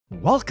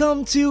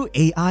Welcome to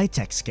AI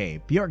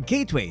Techscape, your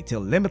gateway to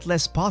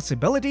limitless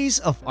possibilities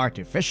of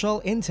artificial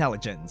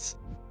intelligence.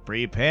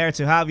 Prepare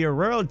to have your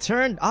world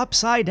turned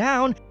upside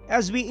down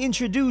as we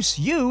introduce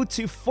you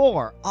to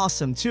 4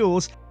 awesome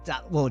tools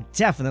that will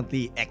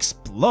definitely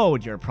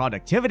explode your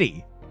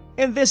productivity.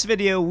 In this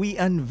video, we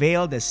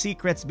unveil the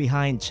secrets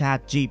behind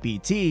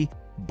ChatGPT,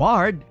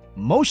 Bard,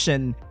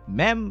 Motion,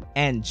 Mem,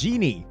 and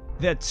Genie,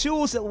 the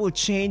tools that will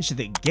change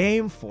the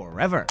game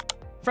forever.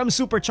 From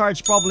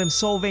supercharged problem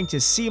solving to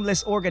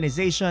seamless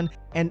organization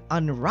and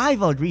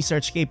unrivaled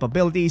research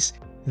capabilities,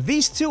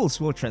 these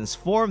tools will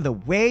transform the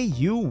way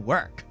you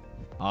work.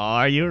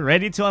 Are you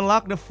ready to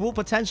unlock the full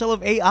potential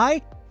of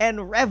AI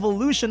and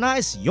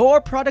revolutionize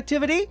your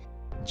productivity?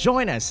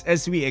 Join us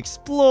as we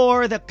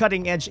explore the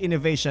cutting-edge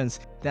innovations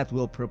that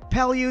will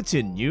propel you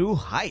to new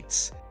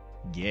heights.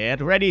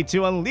 Get ready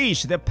to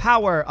unleash the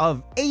power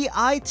of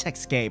AI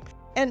Techscape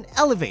and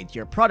elevate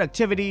your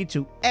productivity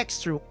to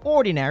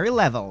extraordinary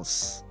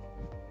levels.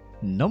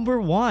 Number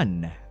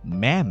 1.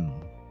 Mem.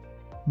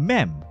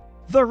 Mem,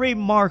 the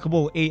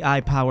remarkable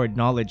AI-powered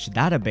knowledge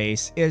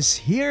database, is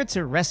here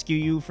to rescue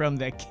you from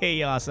the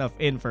chaos of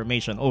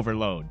information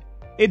overload.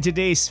 In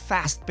today's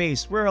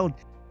fast-paced world,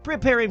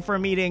 preparing for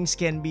meetings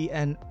can be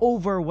an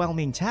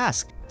overwhelming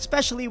task,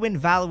 especially when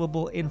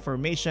valuable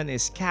information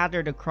is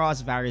scattered across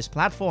various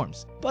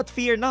platforms. But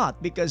fear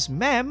not, because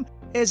Mem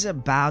is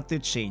about to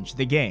change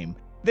the game.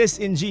 This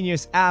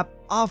ingenious app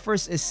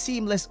offers a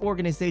seamless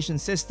organization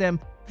system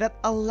that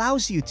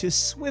allows you to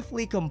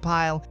swiftly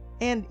compile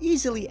and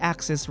easily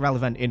access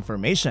relevant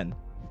information.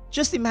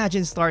 Just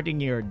imagine starting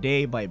your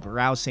day by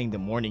browsing the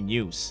morning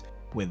news.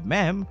 With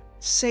Mem,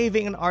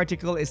 saving an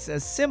article is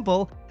as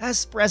simple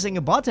as pressing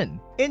a button,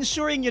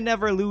 ensuring you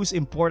never lose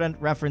important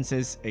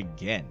references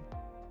again.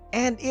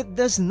 And it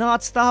does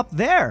not stop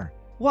there.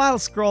 While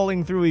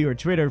scrolling through your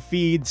Twitter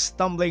feed,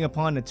 stumbling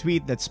upon a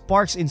tweet that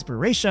sparks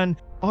inspiration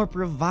or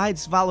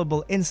provides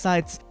valuable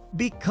insights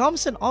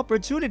becomes an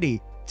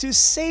opportunity to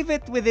save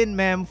it within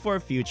Mem for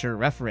future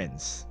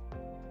reference.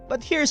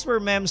 But here's where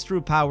Mem's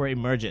true power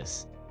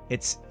emerges: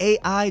 its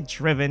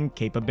AI-driven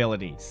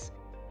capabilities.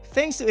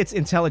 Thanks to its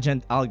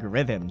intelligent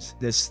algorithms,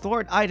 the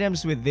stored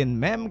items within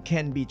Mem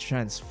can be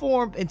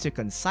transformed into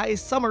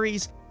concise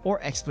summaries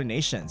or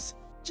explanations.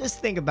 Just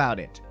think about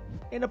it.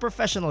 In a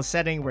professional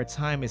setting where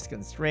time is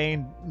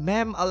constrained,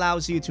 Mem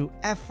allows you to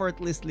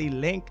effortlessly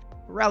link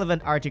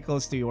relevant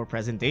articles to your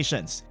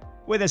presentations.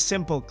 With a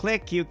simple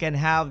click, you can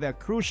have the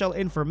crucial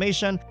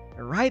information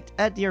right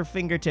at your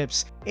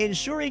fingertips,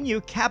 ensuring you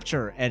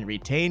capture and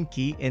retain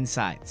key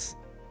insights.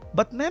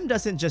 But Mem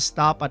doesn't just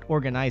stop at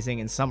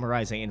organizing and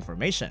summarizing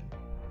information.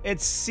 It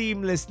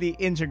seamlessly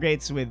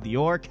integrates with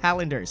your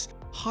calendars,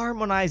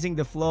 harmonizing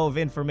the flow of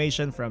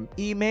information from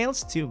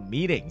emails to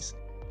meetings.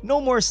 No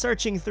more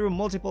searching through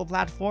multiple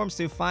platforms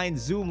to find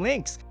Zoom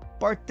links,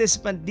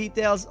 participant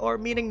details, or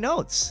meeting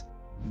notes.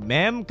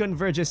 Mem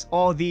converges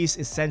all these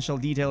essential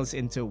details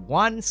into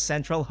one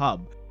central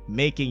hub,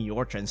 making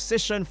your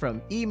transition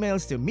from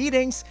emails to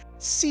meetings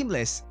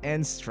seamless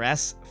and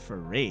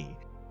stress-free.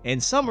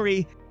 In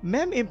summary,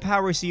 Mem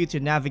empowers you to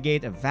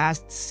navigate a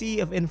vast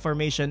sea of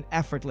information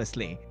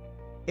effortlessly.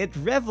 It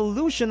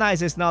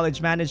revolutionizes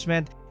knowledge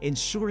management,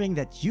 ensuring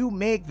that you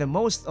make the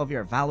most of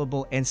your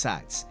valuable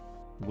insights.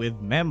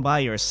 With Mem by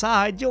your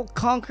side, you'll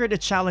conquer the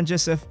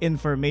challenges of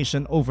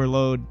information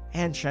overload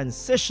and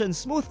transition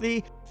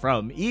smoothly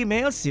from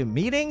emails to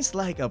meetings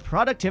like a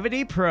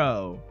productivity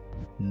pro.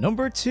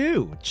 Number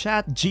 2.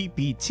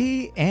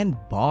 ChatGPT and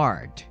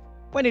Bard.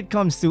 When it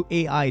comes to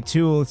AI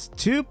tools,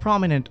 2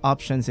 prominent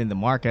options in the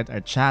market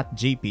are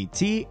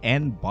ChatGPT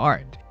and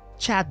Bard.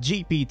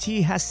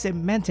 ChatGPT has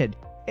cemented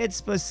its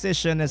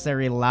position as a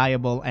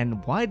reliable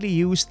and widely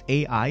used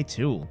AI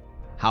tool.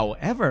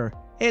 However,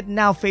 it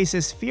now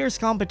faces fierce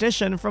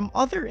competition from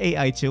other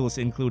AI tools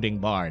including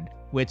Bard,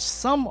 which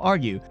some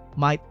argue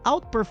might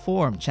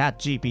outperform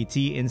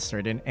ChatGPT in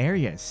certain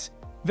areas.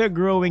 The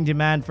growing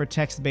demand for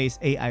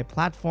text-based AI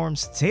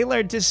platforms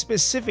tailored to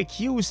specific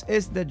use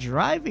is the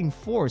driving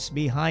force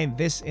behind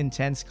this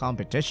intense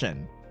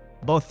competition.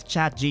 Both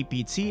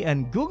ChatGPT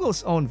and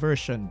Google's own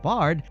version,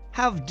 Bard,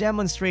 have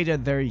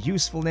demonstrated their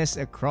usefulness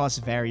across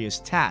various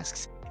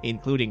tasks,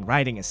 including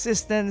writing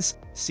assistance,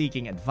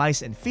 seeking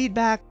advice and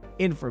feedback,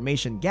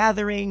 information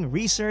gathering,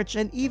 research,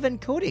 and even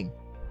coding.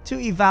 To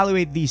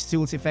evaluate these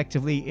tools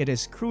effectively, it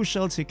is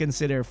crucial to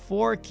consider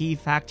 4 key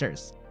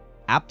factors: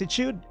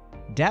 aptitude,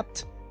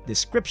 depth,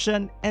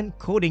 description, and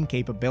coding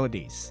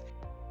capabilities.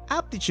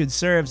 Aptitude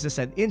serves as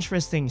an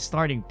interesting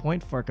starting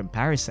point for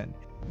comparison.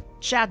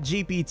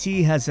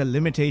 ChatGPT has a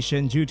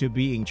limitation due to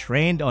being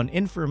trained on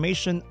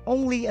information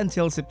only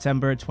until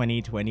September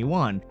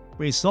 2021,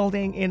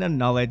 resulting in a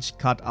knowledge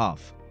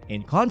cutoff.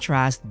 In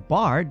contrast,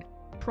 Bard,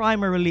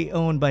 primarily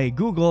owned by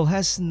Google,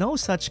 has no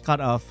such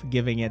cutoff,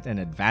 giving it an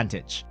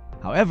advantage.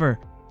 However,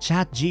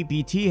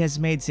 ChatGPT has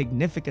made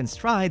significant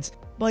strides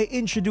by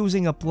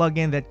introducing a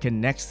plugin that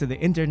connects to the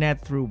internet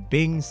through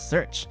Bing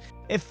search,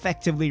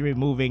 effectively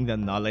removing the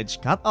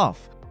knowledge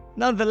cutoff.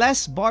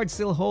 Nonetheless, Bard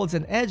still holds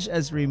an edge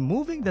as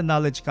removing the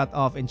knowledge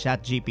cutoff in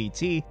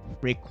ChatGPT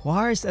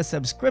requires a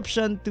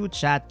subscription to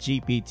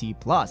ChatGPT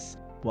Plus,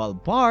 while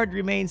Bard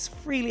remains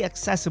freely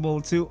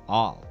accessible to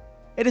all.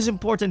 It is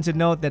important to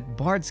note that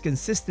Bard's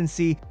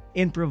consistency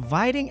in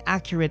providing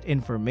accurate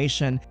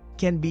information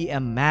can be a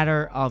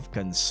matter of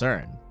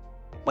concern.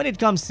 When it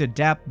comes to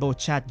depth, both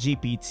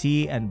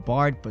ChatGPT and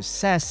Bard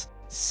possess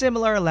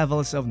similar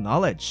levels of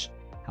knowledge.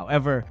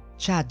 However,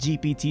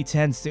 ChatGPT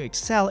tends to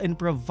excel in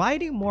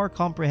providing more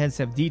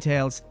comprehensive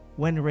details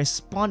when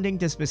responding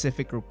to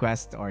specific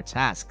requests or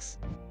tasks.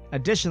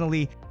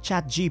 Additionally,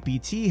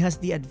 ChatGPT has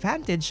the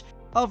advantage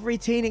of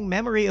retaining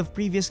memory of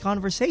previous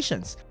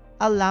conversations,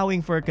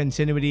 allowing for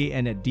continuity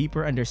and a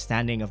deeper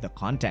understanding of the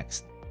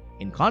context.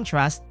 In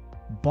contrast,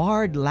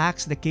 Bard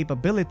lacks the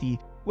capability,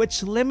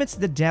 which limits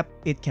the depth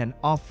it can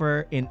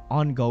offer in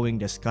ongoing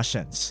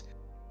discussions.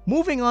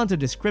 Moving on to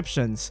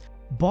descriptions,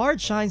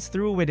 Bard shines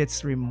through with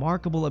its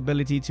remarkable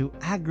ability to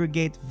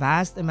aggregate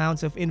vast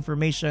amounts of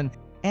information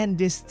and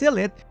distill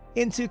it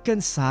into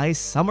concise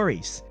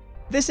summaries.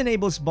 This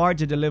enables Bard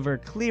to deliver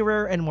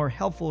clearer and more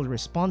helpful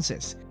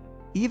responses,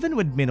 even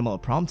with minimal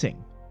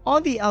prompting.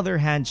 On the other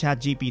hand,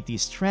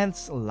 ChatGPT's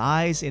strength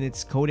lies in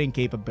its coding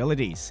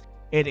capabilities.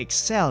 It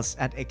excels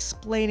at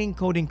explaining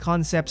coding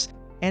concepts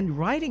and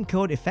writing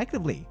code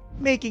effectively,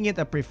 making it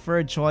a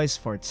preferred choice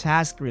for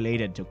tasks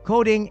related to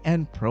coding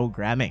and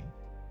programming.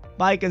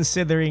 By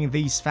considering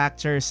these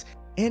factors,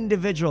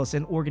 individuals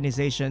and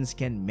organizations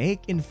can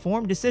make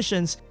informed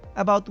decisions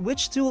about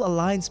which tool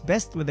aligns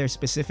best with their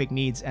specific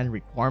needs and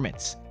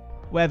requirements.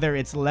 Whether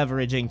it's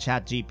leveraging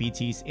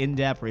ChatGPT's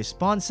in-depth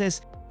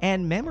responses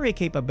and memory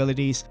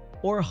capabilities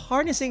or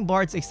harnessing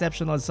Bard's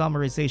exceptional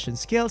summarization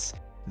skills,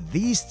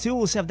 these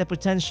tools have the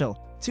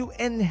potential to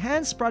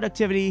enhance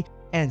productivity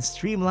and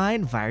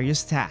streamline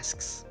various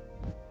tasks.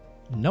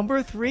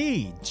 Number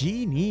 3.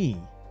 Genie.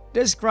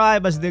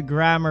 Described as the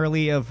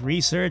Grammarly of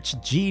research,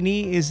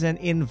 Genie is an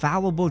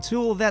invaluable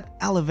tool that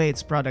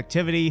elevates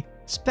productivity,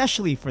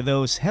 especially for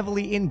those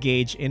heavily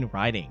engaged in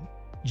writing.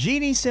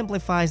 Genie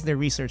simplifies the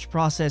research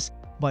process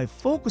by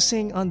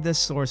focusing on the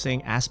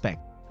sourcing aspect,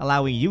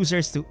 allowing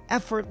users to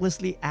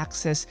effortlessly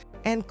access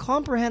and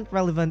comprehend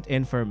relevant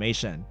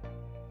information.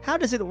 How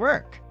does it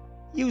work?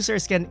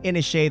 Users can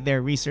initiate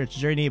their research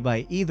journey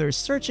by either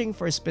searching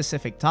for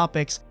specific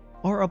topics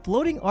or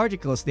uploading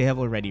articles they have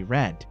already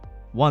read.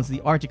 Once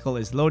the article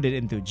is loaded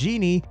into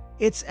Genie,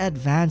 its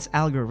advanced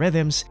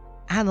algorithms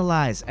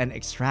analyze and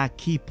extract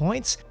key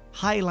points,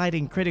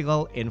 highlighting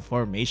critical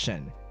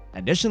information.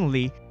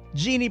 Additionally,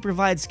 Genie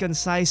provides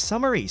concise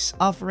summaries,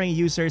 offering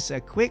users a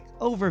quick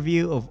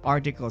overview of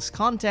article's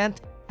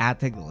content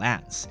at a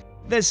glance.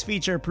 This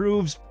feature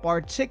proves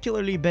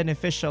particularly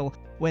beneficial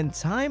when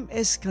time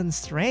is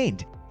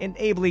constrained,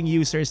 enabling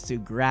users to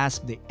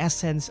grasp the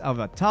essence of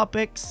a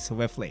topic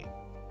swiftly.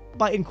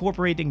 By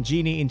incorporating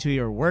Genie into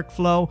your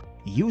workflow,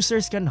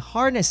 users can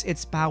harness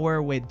its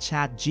power with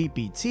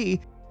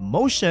ChatGPT,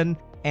 Motion,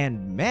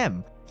 and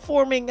Mem,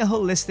 forming a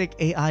holistic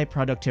AI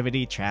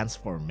productivity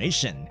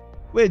transformation.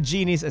 With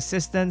Genie's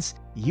assistance,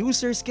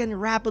 users can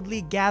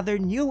rapidly gather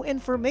new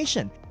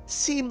information,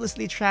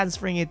 seamlessly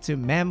transferring it to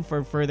Mem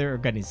for further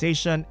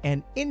organization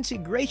and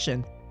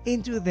integration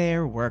into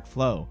their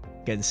workflow.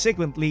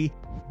 Consequently,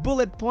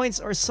 bullet points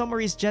or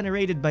summaries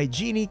generated by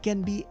Genie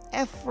can be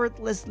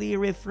effortlessly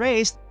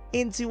rephrased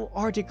into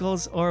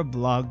articles or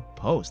blog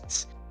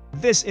posts.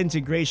 This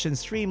integration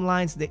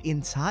streamlines the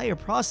entire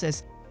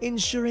process,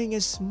 ensuring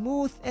a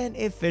smooth and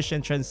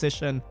efficient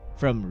transition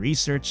from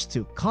research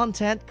to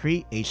content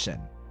creation.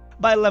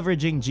 By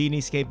leveraging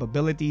Genie's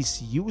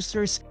capabilities,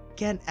 users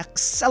can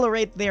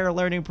accelerate their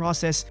learning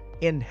process,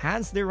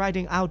 enhance their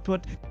writing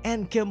output,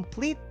 and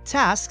complete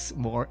tasks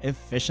more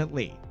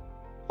efficiently.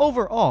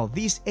 Overall,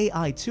 these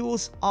AI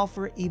tools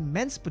offer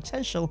immense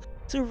potential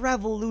to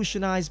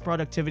revolutionize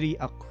productivity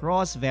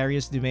across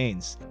various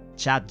domains.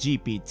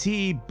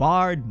 ChatGPT,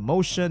 Bard,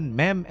 Motion,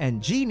 Mem,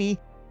 and Genie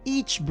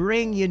each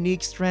bring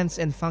unique strengths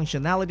and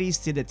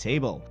functionalities to the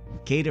table,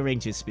 catering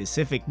to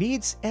specific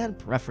needs and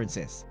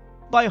preferences.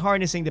 By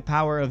harnessing the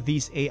power of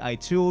these AI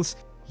tools,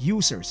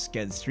 users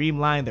can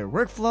streamline their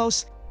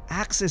workflows,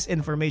 access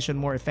information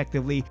more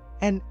effectively,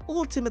 and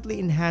ultimately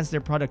enhance their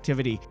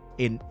productivity,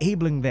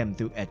 enabling them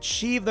to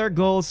achieve their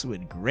goals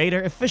with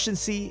greater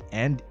efficiency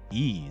and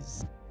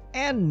ease.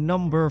 And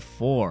number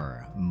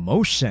 4.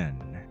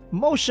 Motion.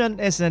 Motion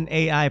is an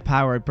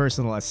AI-powered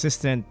personal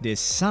assistant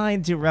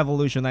designed to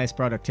revolutionize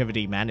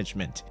productivity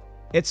management.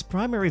 Its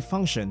primary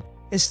function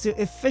is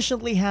to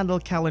efficiently handle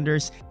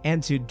calendars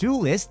and to-do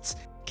lists,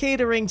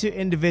 catering to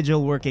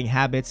individual working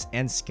habits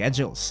and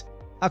schedules.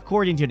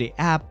 According to the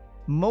app,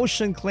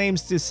 Motion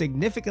claims to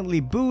significantly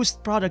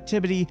boost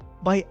productivity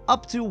by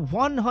up to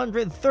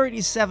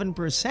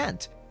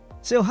 137%.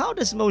 So how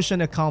does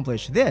Motion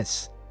accomplish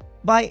this?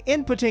 By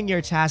inputting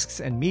your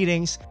tasks and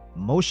meetings,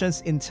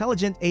 Motion's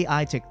intelligent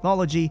AI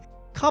technology,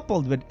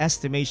 coupled with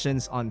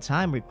estimations on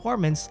time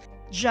requirements,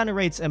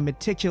 generates a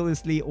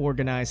meticulously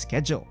organized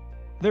schedule.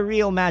 The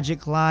real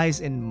magic lies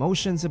in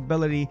Motion's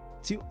ability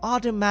to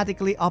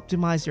automatically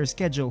optimize your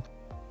schedule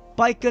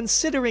by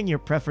considering your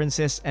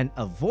preferences and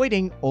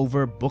avoiding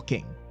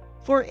overbooking.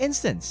 For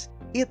instance,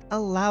 it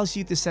allows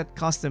you to set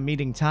custom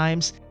meeting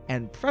times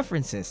and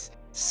preferences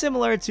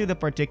similar to the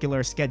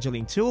particular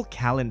scheduling tool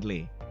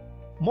Calendly.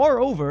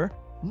 Moreover,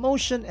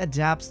 Motion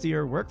adapts to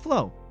your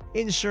workflow,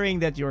 ensuring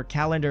that your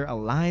calendar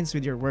aligns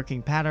with your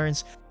working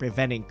patterns,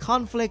 preventing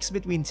conflicts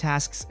between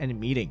tasks and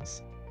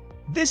meetings.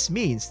 This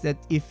means that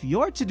if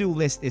your to-do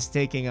list is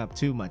taking up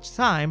too much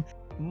time,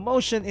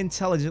 Motion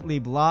intelligently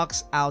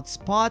blocks out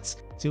spots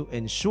to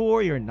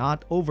ensure you're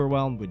not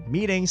overwhelmed with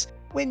meetings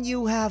when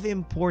you have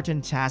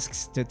important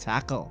tasks to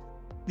tackle.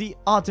 The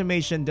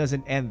automation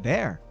doesn't end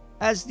there.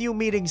 As new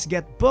meetings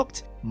get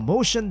booked,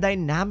 Motion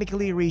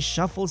dynamically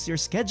reshuffles your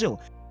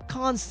schedule,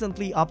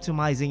 constantly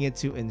optimizing it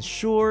to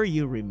ensure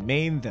you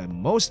remain the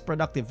most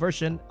productive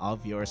version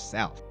of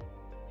yourself.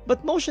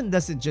 But Motion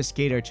doesn't just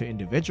cater to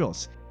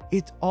individuals.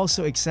 It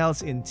also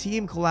excels in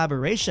team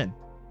collaboration.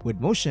 With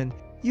Motion,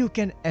 you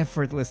can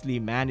effortlessly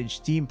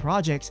manage team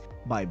projects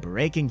by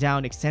breaking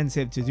down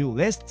extensive to-do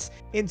lists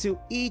into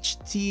each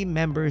team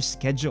member's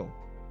schedule.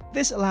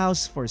 This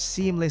allows for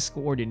seamless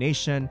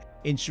coordination,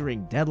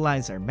 ensuring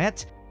deadlines are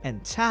met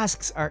and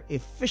tasks are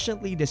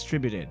efficiently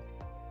distributed.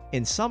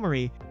 In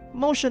summary,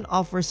 Motion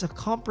offers a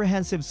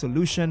comprehensive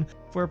solution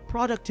for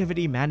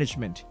productivity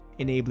management,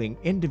 enabling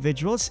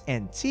individuals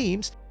and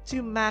teams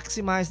to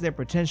maximize their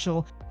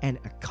potential and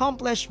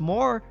accomplish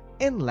more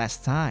in less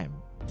time.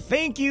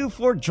 Thank you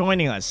for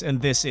joining us in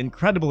this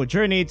incredible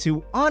journey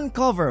to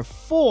uncover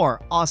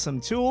 4 awesome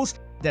tools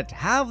that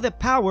have the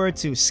power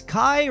to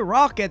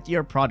skyrocket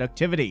your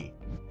productivity.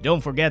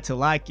 Don't forget to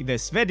like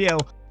this video,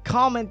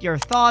 comment your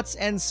thoughts,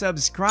 and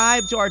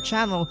subscribe to our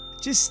channel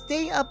to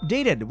stay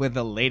updated with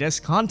the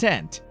latest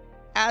content.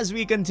 As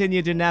we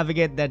continue to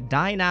navigate the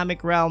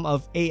dynamic realm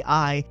of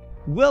AI,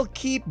 we'll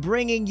keep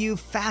bringing you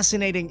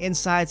fascinating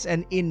insights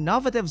and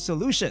innovative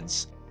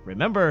solutions.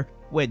 Remember,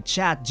 with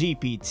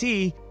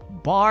ChatGPT,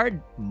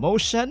 Bard,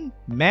 Motion,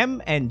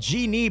 Mem, and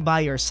Genie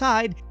by your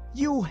side,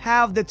 you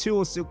have the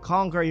tools to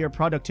conquer your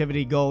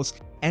productivity goals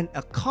and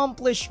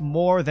accomplish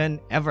more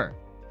than ever.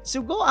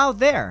 So go out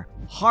there,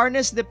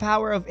 harness the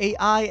power of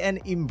AI,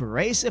 and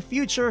embrace a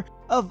future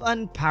of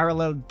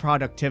unparalleled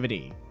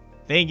productivity.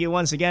 Thank you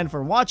once again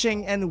for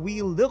watching, and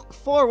we look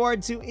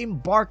forward to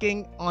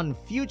embarking on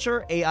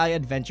future AI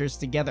adventures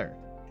together.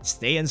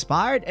 Stay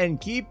inspired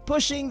and keep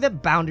pushing the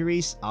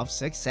boundaries of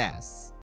success.